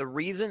 The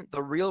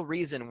real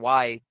reason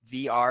why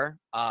VR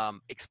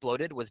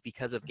exploded was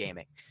because of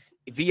gaming.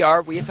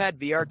 VR, we have had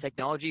VR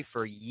technology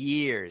for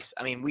years.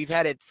 I mean, we've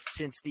had it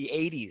since the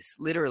 80s,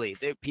 literally.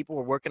 People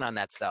were working on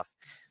that stuff.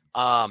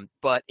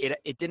 But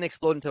it didn't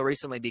explode until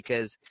recently,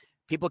 because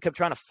people kept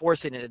trying to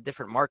force it into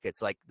different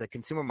markets, like the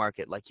consumer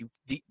market. Like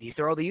these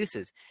are all the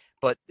uses.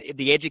 But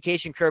the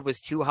education curve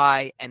was too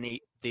high, and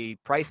the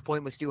price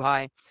point was too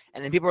high.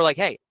 And then people were like,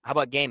 hey, how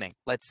about gaming?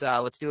 Let's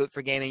do it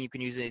for gaming. You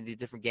can use it in these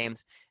different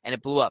games. And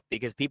it blew up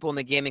because people in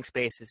the gaming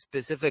space,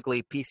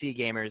 specifically PC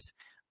gamers,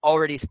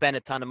 already spend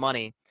a ton of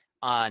money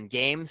on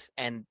games,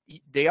 and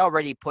they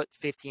already put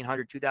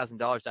 $1,500,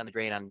 $2,000 down the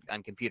drain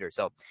on computers.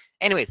 So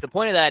anyways, the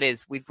point of that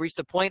is we've reached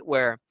a point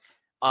where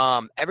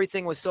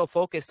everything was so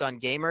focused on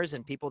gamers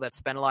and people that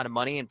spend a lot of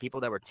money and people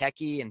that were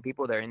techie and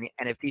people that are in the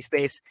NFT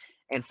space.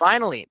 And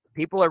finally,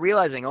 people are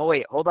realizing, oh,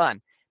 wait, hold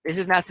on. This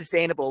is not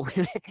sustainable.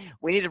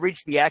 We need to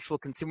reach the actual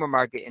consumer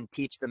market and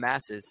teach the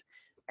masses.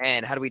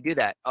 And how do we do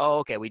that? Oh,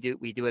 okay. We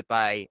do it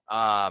by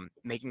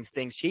making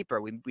things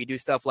cheaper. We do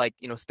stuff like,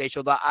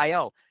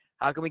 spatial.io.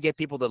 How can we get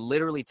people to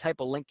literally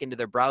type a link into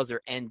their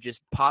browser and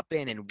just pop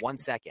in 1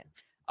 second?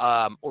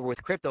 Or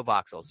with crypto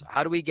voxels,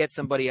 how do we get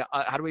somebody?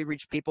 How do we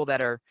reach people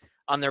that are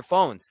on their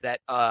phones that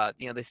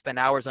they spend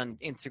hours on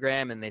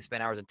Instagram and they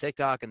spend hours on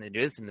TikTok and they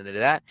do this and they do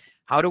that?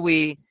 How do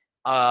we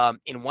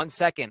in 1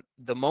 second,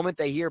 the moment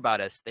they hear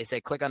about us, they say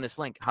click on this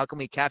link? How can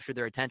we capture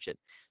their attention?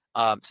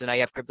 So now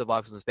you have crypto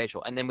voxels and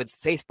spatial, and then with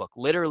Facebook,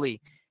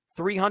 literally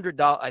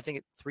 $300. I think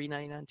it's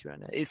 $399,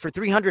 $299 for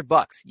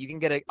 $300. You can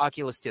get an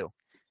Oculus 2.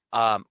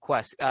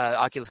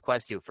 Oculus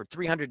Quest 2 for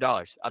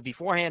 $300.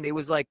 Beforehand, it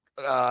was like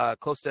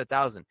close to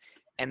 $1,000,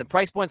 and the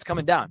price point's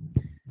coming down.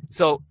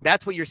 So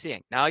that's what you're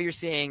seeing. Now you're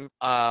seeing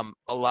a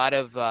lot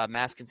of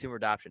mass consumer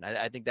adoption.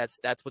 I think that's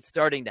what's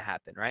starting to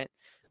happen, right?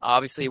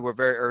 Obviously, we're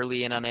very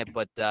early in on it,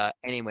 but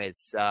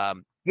anyways,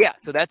 yeah.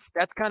 So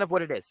that's kind of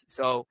what it is.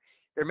 So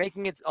they're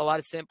making it a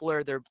lot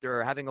simpler.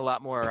 They're having a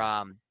lot more.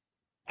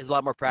 There's a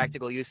lot more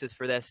practical uses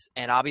for this,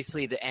 and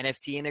obviously the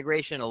NFT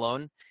integration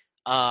alone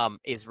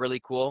is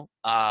really cool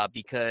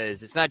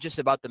because it's not just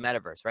about the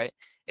metaverse, right?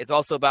 It's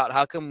also about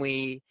how can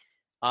we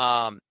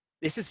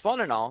this is fun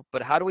and all,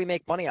 but how do we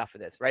make money off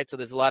of this, right? So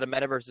there's a lot of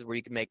metaverses where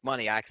you can make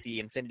money. Axie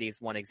Infinity is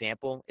one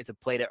example. It's a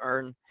play to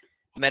earn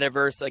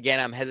metaverse. Again,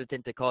 I'm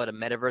hesitant to call it a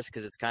metaverse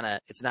because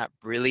it's not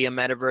really a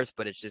metaverse,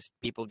 but it's just,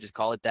 people just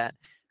call it that.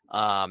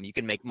 You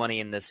can make money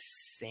in the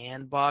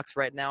sandbox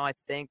right now, I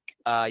think.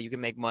 You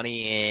can make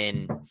money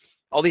in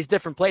all these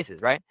different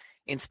places, right?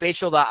 In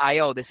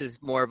spatial.io, this is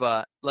more of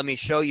a, let me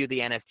show you the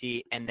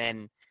NFT and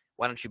then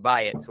why don't you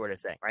buy it sort of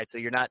thing, right? So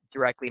you're not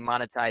directly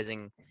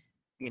monetizing,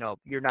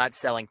 you're not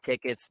selling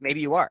tickets.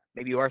 Maybe you are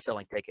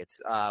selling tickets,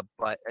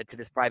 but to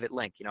this private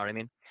link, you know what I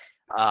mean?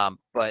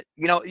 But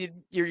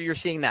you're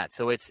seeing that.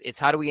 So it's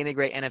how do we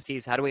integrate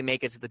NFTs? How do we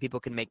make it so that people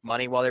can make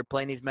money while they're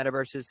playing these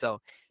metaverses? So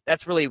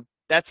that's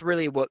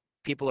really what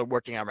people are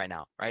working on right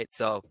now, right?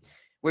 So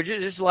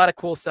there's a lot of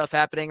cool stuff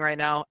happening right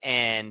now.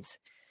 And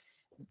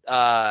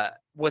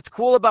what's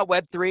cool about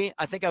Web3,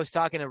 I think I was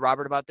talking to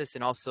Robert about this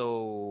and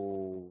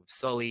also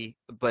Sully,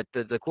 but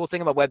the cool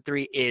thing about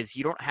Web3 is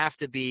you don't have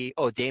to be,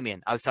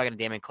 Damien. I was talking to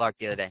Damien Clark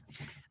the other day.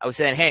 I was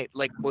saying, hey,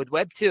 like with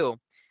Web2,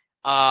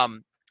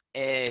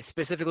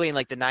 specifically in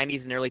like the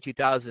 90s and early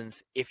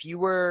 2000s, if you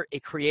were a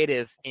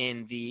creative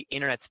in the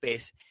internet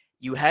space,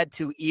 you had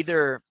to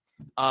either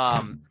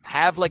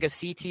have like a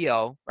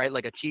CTO, right,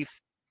 like a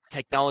chief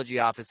technology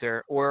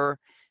officer, or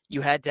you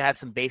had to have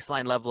some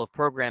baseline level of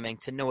programming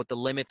to know what the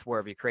limits were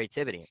of your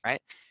creativity,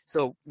 right?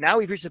 So now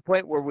we've reached a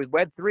point where with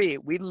Web3,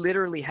 we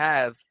literally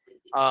have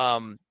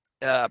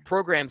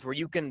programs where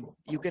you can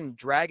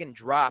drag and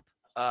drop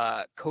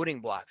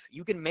coding blocks.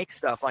 You can make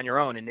stuff on your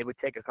own, and it would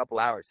take a couple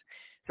hours.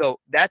 So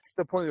that's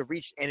the point we've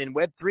reached. And in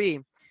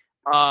Web3,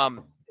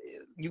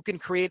 you can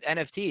create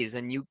NFTs,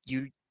 and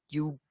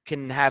you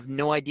can have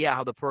no idea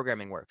how the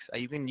programming works.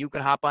 You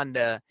can hop on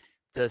the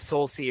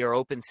SoulSea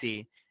or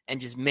OpenSea and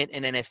just mint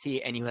an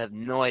NFT, and you have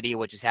no idea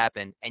what just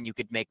happened, and you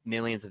could make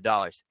millions of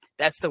dollars.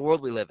 That's the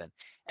world we live in.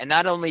 And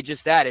not only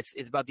just that, it's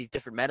about these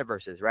different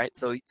metaverses, right?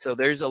 So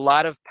there's a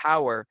lot of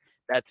power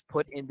that's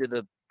put into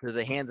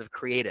the hands of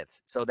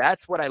creatives. So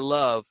that's what I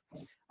love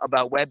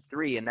about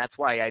Web3, and that's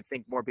why I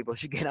think more people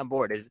should get on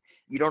board. Is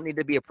you don't need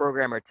to be a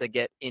programmer to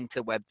get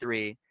into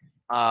Web3.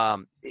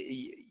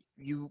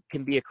 You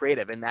can be a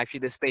creative, and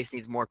actually this space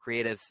needs more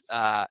creatives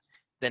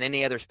than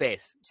any other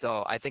space.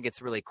 So I think it's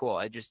really cool.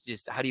 I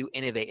just how do you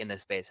innovate in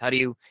this space? How do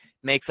you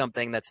make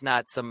something that's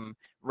not some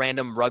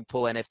random rug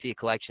pull NFT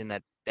collection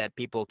that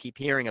people keep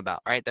hearing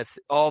about, right? That's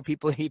all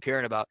people keep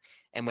hearing about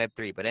in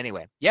Web3. But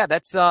anyway, yeah,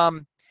 that's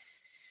kind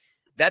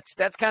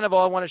of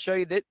all I want to show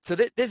you. So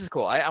this is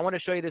cool. I want to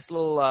show you this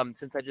little,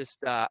 since I just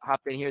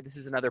hopped in here, this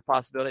is another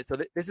possibility. So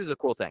this is a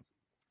cool thing.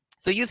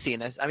 So you've seen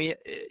this. I mean,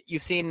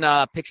 you've seen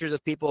pictures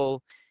of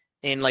people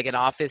in like an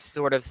office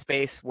sort of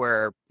space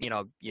where,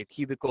 your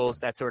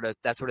cubicles, that sort of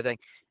thing.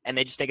 And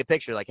they just take a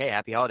picture like, hey,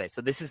 happy holidays. So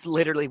this is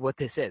literally what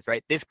this is,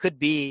 right? This could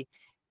be,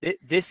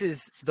 this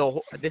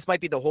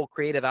might be the whole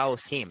Creative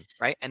Owls team,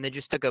 right? And they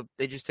just took a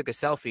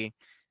selfie.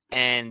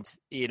 And,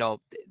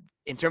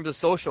 in terms of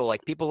social,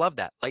 like people love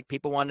that. Like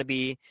people want to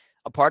be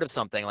a part of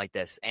something like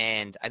this.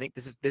 And I think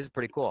this is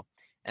pretty cool.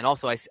 And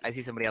also I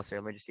see somebody else here.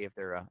 Let me just see if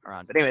they're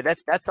around. But anyway,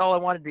 that's all I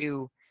wanted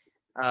to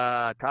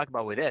talk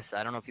about with this.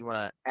 I don't know if you want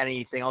to add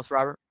anything else,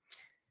 Robert.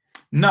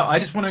 No, I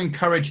just want to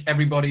encourage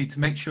everybody to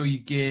make sure you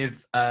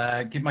give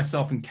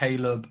myself and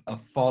Caleb a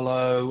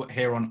follow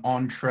here on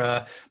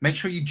Entra. Make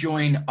sure you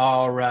join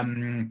our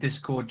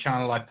Discord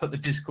channel. I put the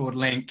Discord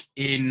link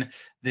in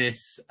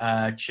this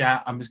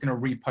chat. I'm just going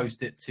to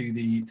repost it to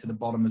the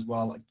bottom as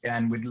well.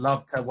 Again, we'd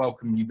love to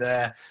welcome you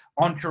there.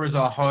 Entra is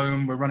our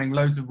home. We're running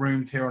loads of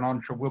rooms here on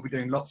Entra. We'll be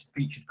doing lots of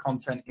featured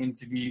content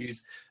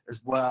interviews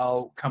as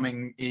well,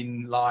 coming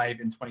in live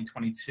in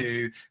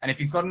 2022. And if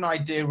you've got an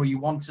idea where you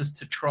want us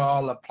to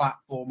trial a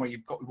platform where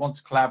we want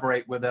to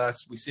collaborate with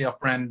us, we see our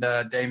friend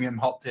Damien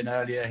hopped in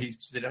earlier. He's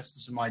suggested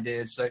some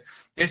ideas. So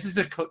this is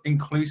an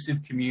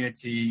inclusive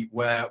community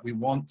where we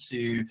want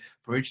to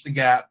bridge the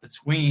gap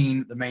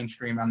between the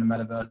mainstream and the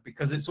metaverse,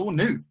 because it's all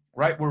new.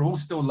 Right, we're all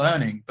still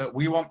learning, but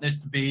we want this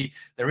to be,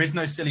 there is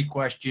no silly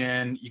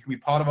question. You can be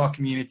part of our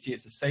community.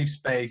 It's a safe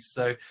space.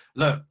 So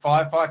look,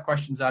 fire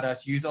questions at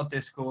us. Use our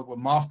Discord. We're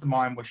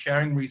mastermind. We're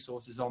sharing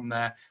resources on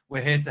there.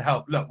 We're here to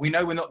help. Look, we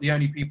know we're not the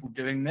only people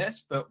doing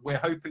this, but we're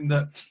hoping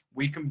that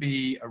we can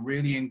be a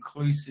really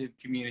inclusive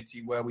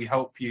community where we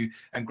help you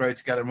and grow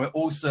together. And we're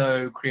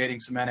also creating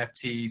some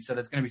NFTs. So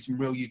there's going to be some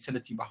real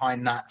utility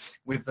behind that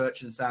with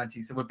Virtual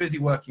Insanity. So we're busy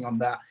working on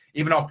that.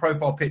 Even our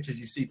profile pictures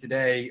you see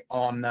today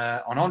on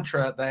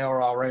Entra, they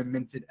are our own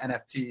minted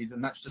NFTs.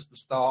 And that's just the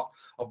start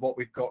of what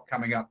we've got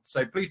coming up.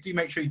 So please do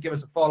make sure you give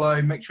us a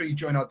follow. Make sure you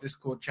join our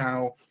Discord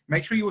channel.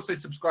 Make sure you also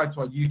subscribe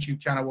to our YouTube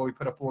channel where we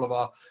put up all of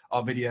our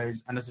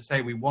videos. And as I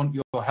say, we want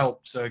your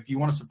help. So if you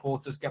want to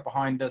support us, get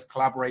behind us,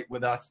 collaborate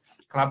with us.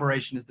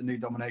 Collaboration is the new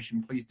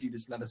domination. Please do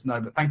just let us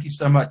know. But thank you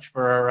so much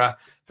for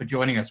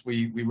joining us.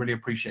 We really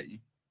appreciate you.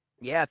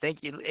 Yeah,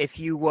 thank you. If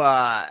you,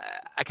 I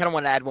kind of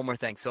want to add one more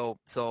thing. So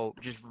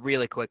just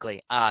really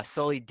quickly,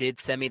 Sully did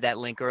send me that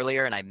link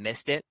earlier, and I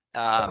missed it.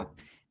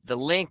 The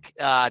link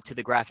to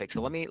the graphic.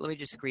 So let me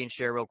just screen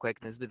share real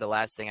quick. This will be the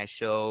last thing I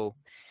show.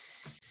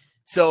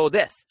 So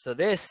this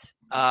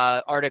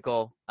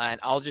article, and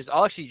I'll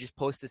actually just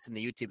post this in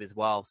the YouTube as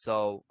well.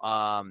 So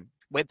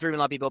Web3 will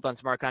not be built on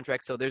smart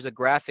contracts. So there's a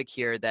graphic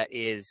here that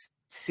is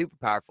super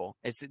powerful.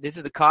 This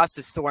is the cost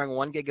of storing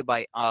 1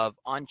 gigabyte of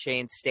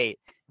on-chain state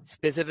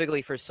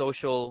specifically for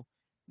social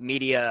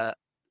media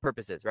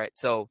purposes, right?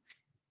 So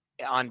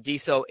on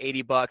DSO,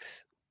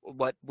 $80.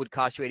 What would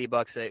cost you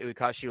 $80? It would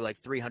cost you like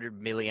 300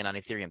 million on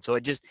Ethereum. So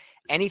it just,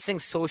 anything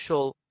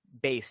social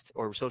based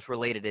or social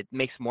related, it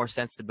makes more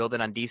sense to build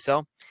it on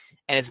DSO.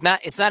 And it's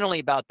not only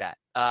about that.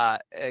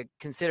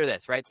 Consider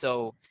this, right?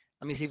 So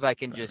let me see if I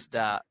can just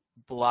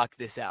block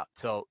this out.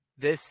 So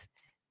this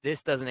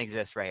doesn't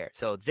exist right here.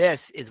 So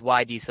this is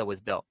why DSO was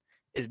built,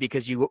 is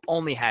because you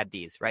only had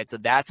these, right? So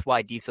that's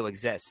why DSO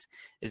exists,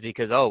 is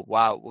because, oh,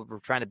 wow, we're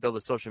trying to build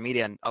a social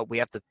media and we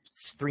have to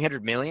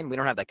 300 million. We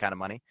don't have that kind of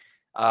money.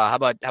 How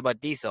about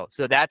DSO?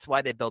 So that's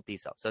why they built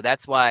DSO. So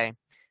that's why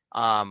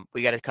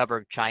we got to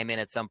cover Chime In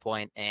at some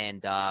point,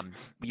 and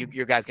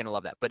you guys going to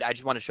love that. But I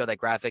just want to show that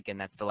graphic, and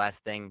that's the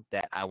last thing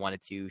that I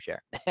wanted to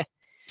share.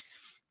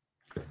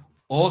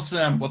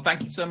 Awesome. Well,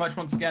 thank you so much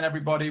once again,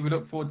 everybody. We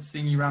look forward to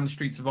seeing you around the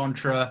streets of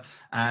Entre.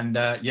 And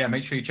yeah,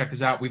 make sure you check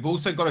us out. We've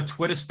also got a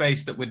Twitter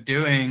space that we're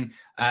doing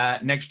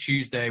next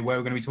Tuesday, where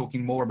we're going to be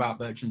talking more about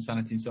Virtual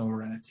Insanity and some of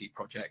our NFT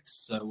projects.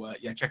 So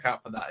yeah, check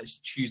out for that. It's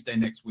Tuesday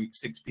next week,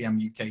 6 p.m.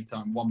 UK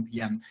time, 1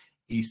 p.m.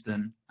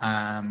 Eastern.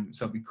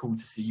 So it'll be cool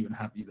to see you and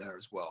have you there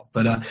as well.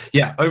 But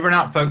yeah, over and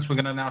out, folks. We're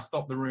going to now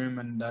stop the room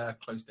and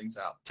close things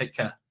out. Take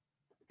care.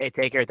 Hey,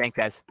 take care. Thanks,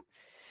 guys.